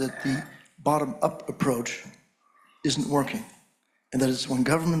seems that the bottom-up approach isn't working, and that it's when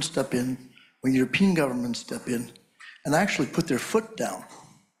governments step in, when European governments step in, and actually put their foot down,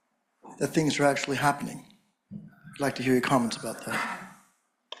 that things are actually happening. I'd like to hear your comments about that.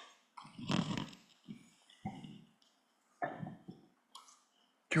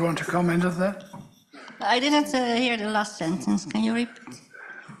 Do you want to comment on that? I didn't hear the last sentence. Can you repeat?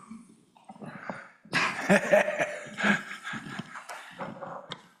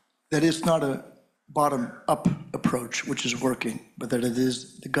 That it's not a bottom-up approach which is working, but that it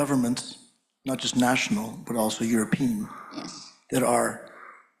is the governments, not just national, but also European, Yes. that are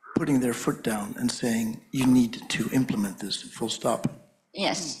putting their foot down and saying, you need to implement this, full stop.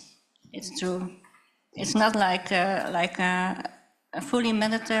 Yes, it's true. It's not like a fully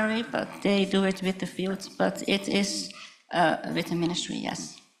mandatory, but they do it with the field, but it is with the ministry,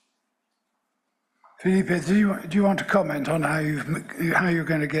 yes. Filipe, do you want to comment on how you're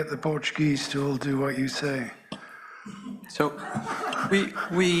going to get the Portuguese to all do what you say? So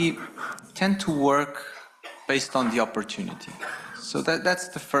we tend to work based on the opportunity. So that's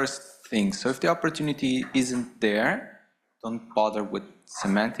the first thing. So if the opportunity isn't there, don't bother with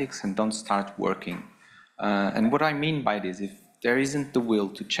semantics and don't start working. And what I mean by this, there isn't the will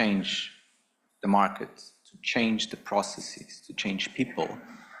to change the market, to change the processes, to change people,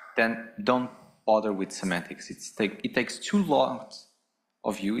 then don't bother with semantics. It takes too long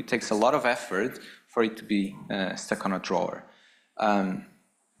of you, it takes a lot of effort for it to be stuck on a drawer.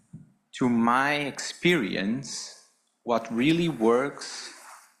 To my experience, what really works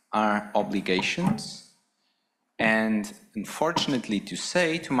are obligations. And unfortunately to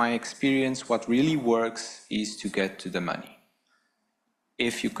say, to my experience, what really works is to get to the money.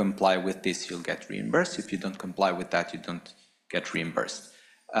 If you comply with this, you'll get reimbursed. If you don't comply with that, you don't get reimbursed.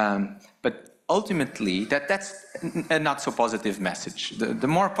 But ultimately, that's a not so positive message. The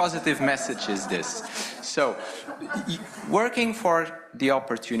more positive message is this. So working for the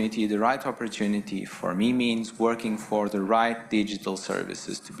opportunity, the right opportunity for me means working for the right digital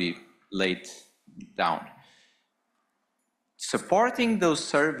services to be laid down. Supporting those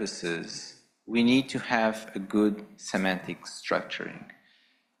services, we need to have a good semantic structuring.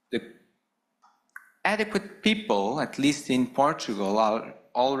 The adequate people, at least in Portugal, are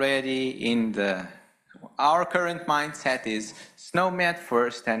already in our current mindset is SNOMED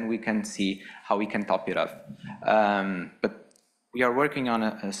first, and we can see how we can top it up. But we are working on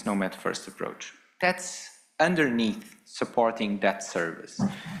a SNOMED first approach. That's underneath supporting that service.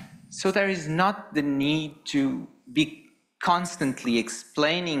 So there is not the need to be constantly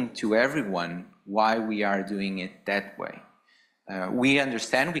explaining to everyone why we are doing it that way. We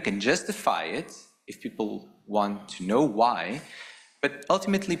understand we can justify it if people want to know why, but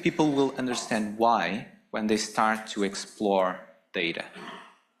ultimately people will understand why when they start to explore data.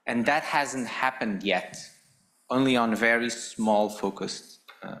 And that hasn't happened yet, only on very small focused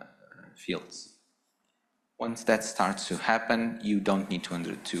fields. Once that starts to happen, you don't need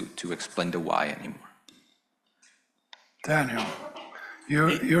to explain the why anymore. Daniel,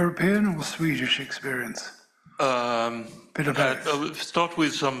 European or Swedish experience? Bit of both. Start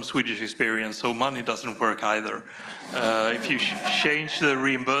with some Swedish experience. So money doesn't work either. If you change the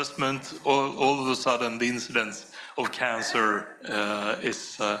reimbursement, all of a sudden the incidence of cancer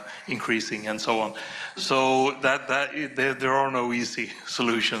is increasing and so on. So there are no easy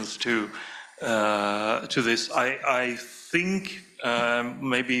solutions to this. I think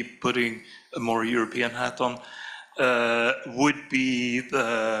maybe putting a more European hat on would be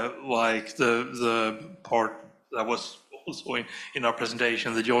the part that was also in our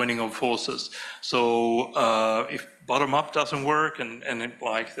presentation, the joining of forces. So if bottom-up doesn't work, and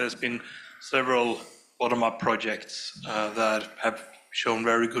there's been several bottom-up projects that have shown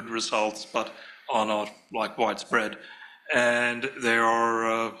very good results, but are not widespread, and there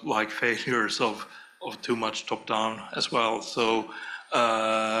are failures of too much top-down as well. So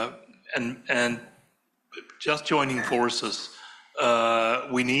and just joining forces,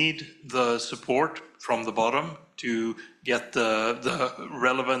 we need the support from the bottom to get the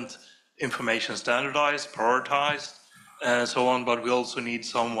relevant information standardized, prioritized, and so on. But we also need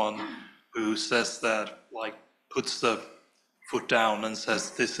someone who says that, puts the foot down and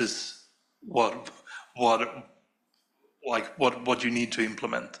says, this is what you need to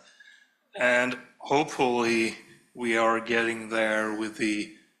implement. And hopefully we are getting there with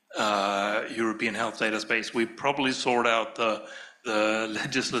the European health data space. We probably sort out the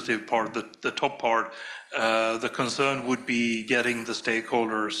legislative part, the top part. The concern would be getting the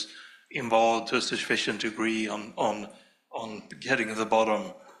stakeholders involved to a sufficient degree on getting the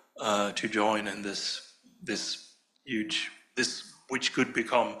bottom to join in this which could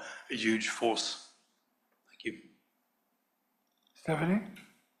become a huge force. Thank you. Stefanie?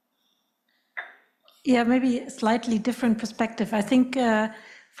 Yeah, maybe a slightly different perspective. I think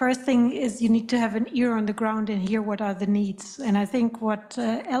first thing is you need to have an ear on the ground and hear what are the needs. And I think what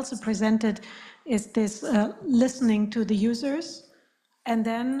Elze presented is this listening to the users. And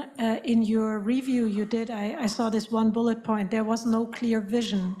then in your review you did, I saw this one bullet point, there was no clear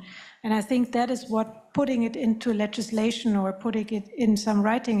vision. And I think that is what putting it into legislation or putting it in some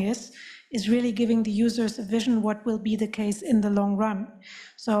writing is really giving the users a vision what will be the case in the long run.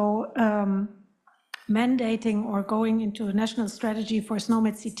 So mandating or going into a national strategy for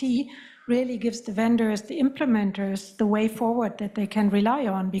SNOMED CT really gives the vendors, the implementers, the way forward that they can rely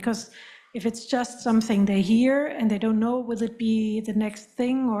on. Because if it's just something they hear and they don't know, will it be the next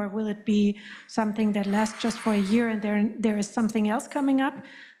thing or will it be something that lasts just for a year and there is something else coming up,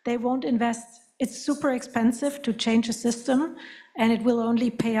 they won't invest. It's super expensive to change a system and it will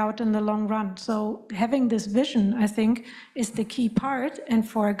only pay out in the long run. So having this vision, I think, is the key part. And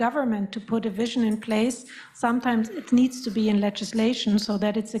for a government to put a vision in place, sometimes it needs to be in legislation so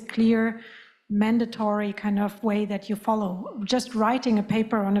that it's a clear, mandatory kind of way that you follow. Just writing a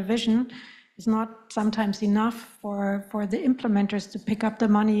paper on a vision is not sometimes enough for the implementers to pick up the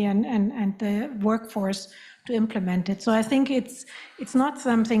money and the workforce to implement it. So I think it's not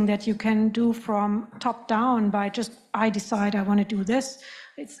something that you can do from top down by just, I decide I want to do this.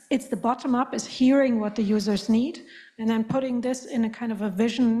 It's the bottom up, is hearing what the users need and then putting this in a kind of a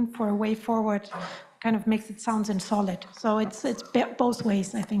vision for a way forward, kind of makes it sound solid. So it's both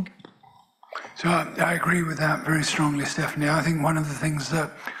ways, I think. So I agree with that very strongly, Stefanie. I think one of the things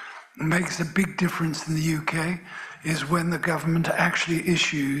that makes a big difference in the UK is when the government actually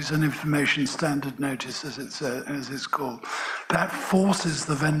issues an information standard notice, as it's called. That forces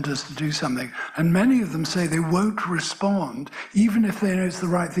the vendors to do something. And many of them say they won't respond, even if they know it's the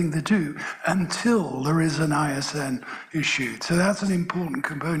right thing to do, until there is an ISN issued. So that's an important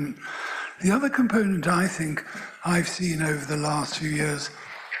component. The other component I think I've seen over the last few years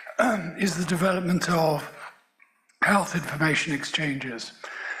is the development of health information exchanges,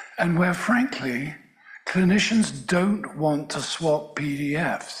 and where, frankly, clinicians don't want to swap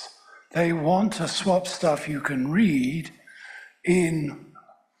PDFs. They want to swap stuff you can read in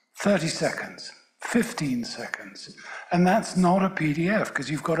 30 seconds, 15 seconds. And that's not a PDF, because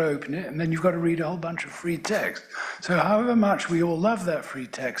you've got to open it and then you've got to read a whole bunch of free text. So however much we all love that free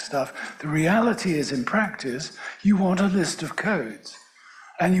text stuff, the reality is, in practice, you want a list of codes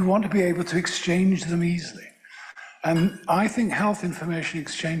and you want to be able to exchange them easily. And I think health information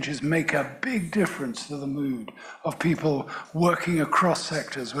exchanges make a big difference to the mood of people working across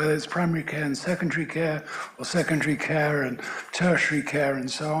sectors, whether it's primary care and secondary care, or secondary care and tertiary care and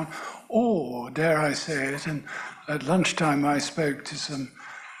so on. Or, dare I say it, and at lunchtime I spoke to some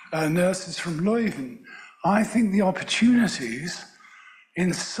nurses from Leuven. I think the opportunities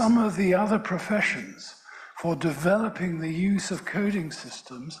in some of the other professions for developing the use of coding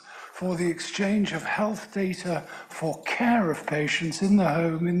systems for the exchange of health data for care of patients in the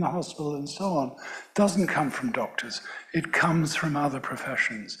home, in the hospital, and so on, doesn't come from doctors. It comes from other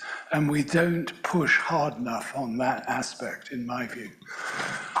professions. And we don't push hard enough on that aspect, in my view.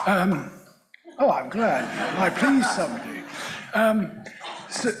 Oh, I'm glad. I pleased somebody.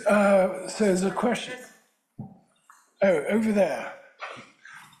 So there's a question. Oh, over there.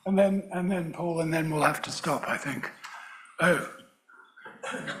 And then Paul, and then we'll have to stop, I think. Oh.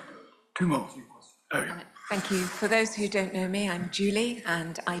 Two more. Oh. Thank you. For those who don't know me, I'm Julie,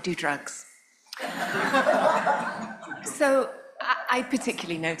 and I do drugs. So I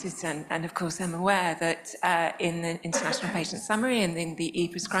particularly noticed, and of course I'm aware, that in the International Patient Summary and in the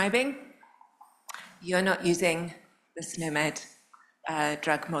e-prescribing, you're not using the SNOMED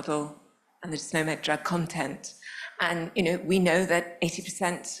drug model and the SNOMED drug content. And we know that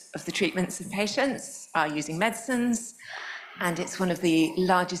 80% of the treatments of patients are using medicines, and it's one of the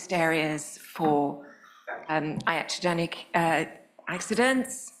largest areas for iatrogenic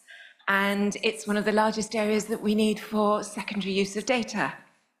accidents, and it's one of the largest areas that we need for secondary use of data.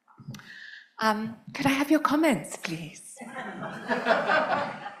 Could I have your comments, please?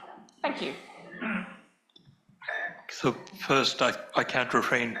 Thank you. So first, I can't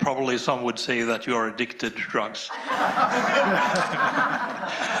refrain. Probably some would say that you are addicted to drugs.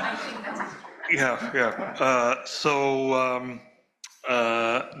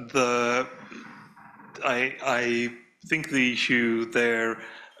 I think the issue there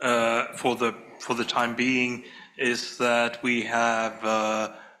for the time being is that we have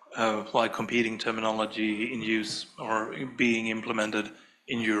like competing terminology in use or being implemented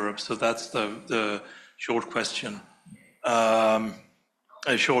in Europe. So that's the short question.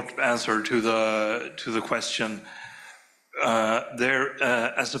 A short answer to the question.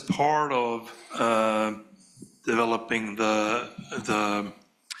 As a part of developing the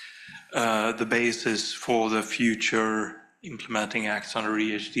basis for the future implementing acts under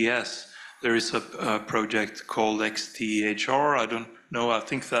EHDS, there is a project called XTHR. I don't know. I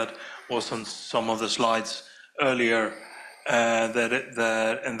think that was on some of the slides earlier. And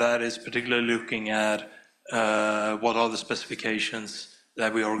that is particularly looking at what are the specifications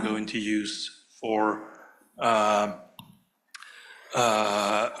that we are going to use for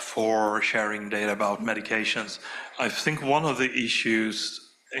sharing data about medications. I think one of the issues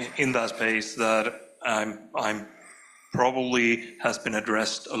in that space that I'm probably has been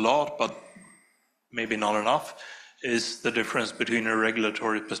addressed a lot, but maybe not enough, is the difference between a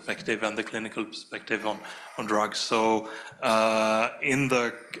regulatory perspective and the clinical perspective on drugs. So in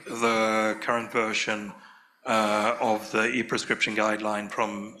the current version of the e-prescription guideline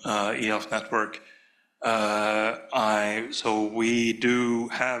from Ehealth Network, so we do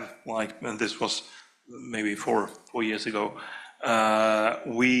have, like, and this was maybe 4 years ago,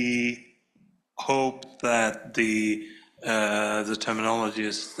 we hope that the the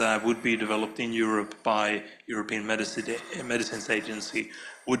terminologies that would be developed in Europe by European Medicines Agency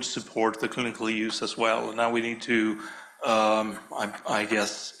would support the clinical use as well. Now we need to, I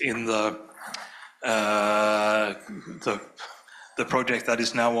guess, in the project that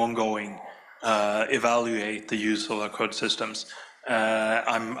is now ongoing, evaluate the use of our code systems.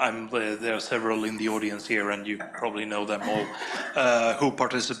 There are several in the audience here, and you probably know them all, who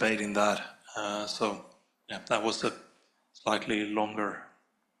participate in that. So yeah, that was a slightly longer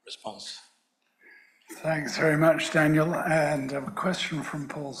response. Thanks very much, Daniel. And a question from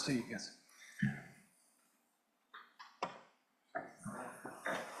Paul Seegers.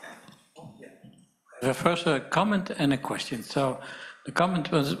 First, a comment and a question. So the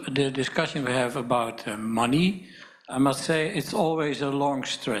comment was the discussion we have about money. I must say it's always a long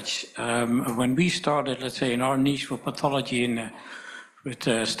stretch. When we started, let's say, in our niche for pathology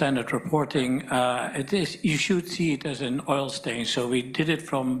with standard reporting, you should see it as an oil stain. So we did it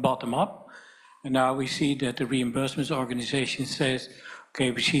from bottom up. And now we see that the reimbursement organization says,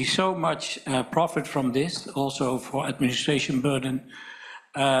 okay, we see so much profit from this, also for administration burden,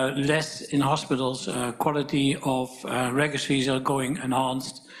 less in hospitals, quality of registries are going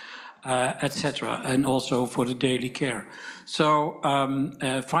enhanced, etc., and also for the daily care. So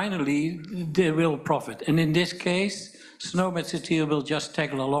finally, they will profit. And in this case, SNOMED CT will just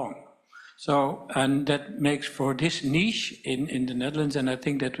tag along. So, and that makes for this niche in the Netherlands, and I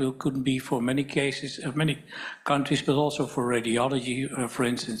think that could be for many cases, many countries, but also for radiology, for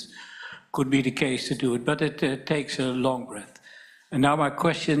instance, could be the case to do it, but it takes a long breath. And now my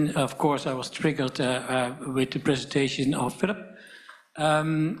question, of course, I was triggered with the presentation of Filipe.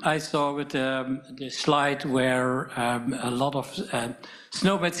 I saw with the slide where a lot of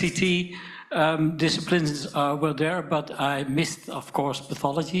SNOMED CT disciplines were there, but I missed, of course,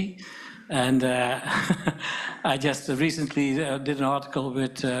 pathology. And I just recently did an article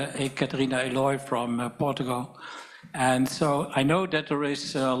with Catarina Eloy from Portugal. And so I know that there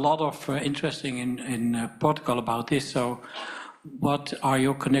is a lot of interesting in Portugal about this. So what are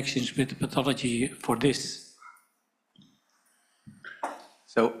your connections with pathology for this?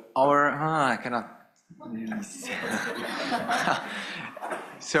 So I cannot.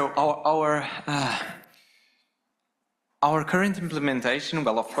 So our current implementation,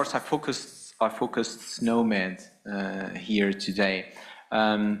 well, of course, I focused SNOMED here today,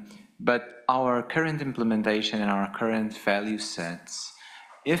 but our current implementation and our current value sets,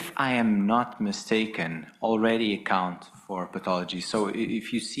 if I am not mistaken, already account for pathology. So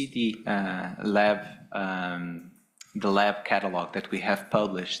if you see the lab catalog that we have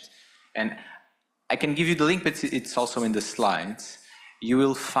published, and I can give you the link, but it's also in the slides. You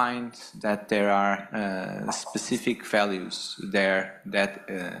will find that there are specific values there that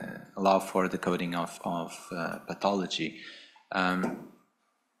allow for the coding of pathology.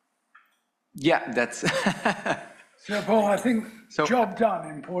 Yeah, that's... So, Paul, I think job done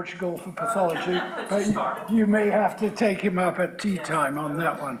in Portugal for pathology, but you may have to take him up at tea time on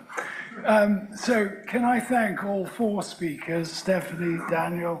that one. So can I thank all four speakers, Stefanie,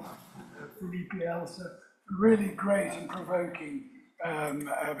 Daniel, Filipe, Elze, really great and provoking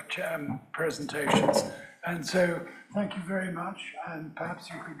presentations. And so thank you very much, and perhaps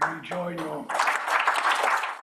you could rejoin your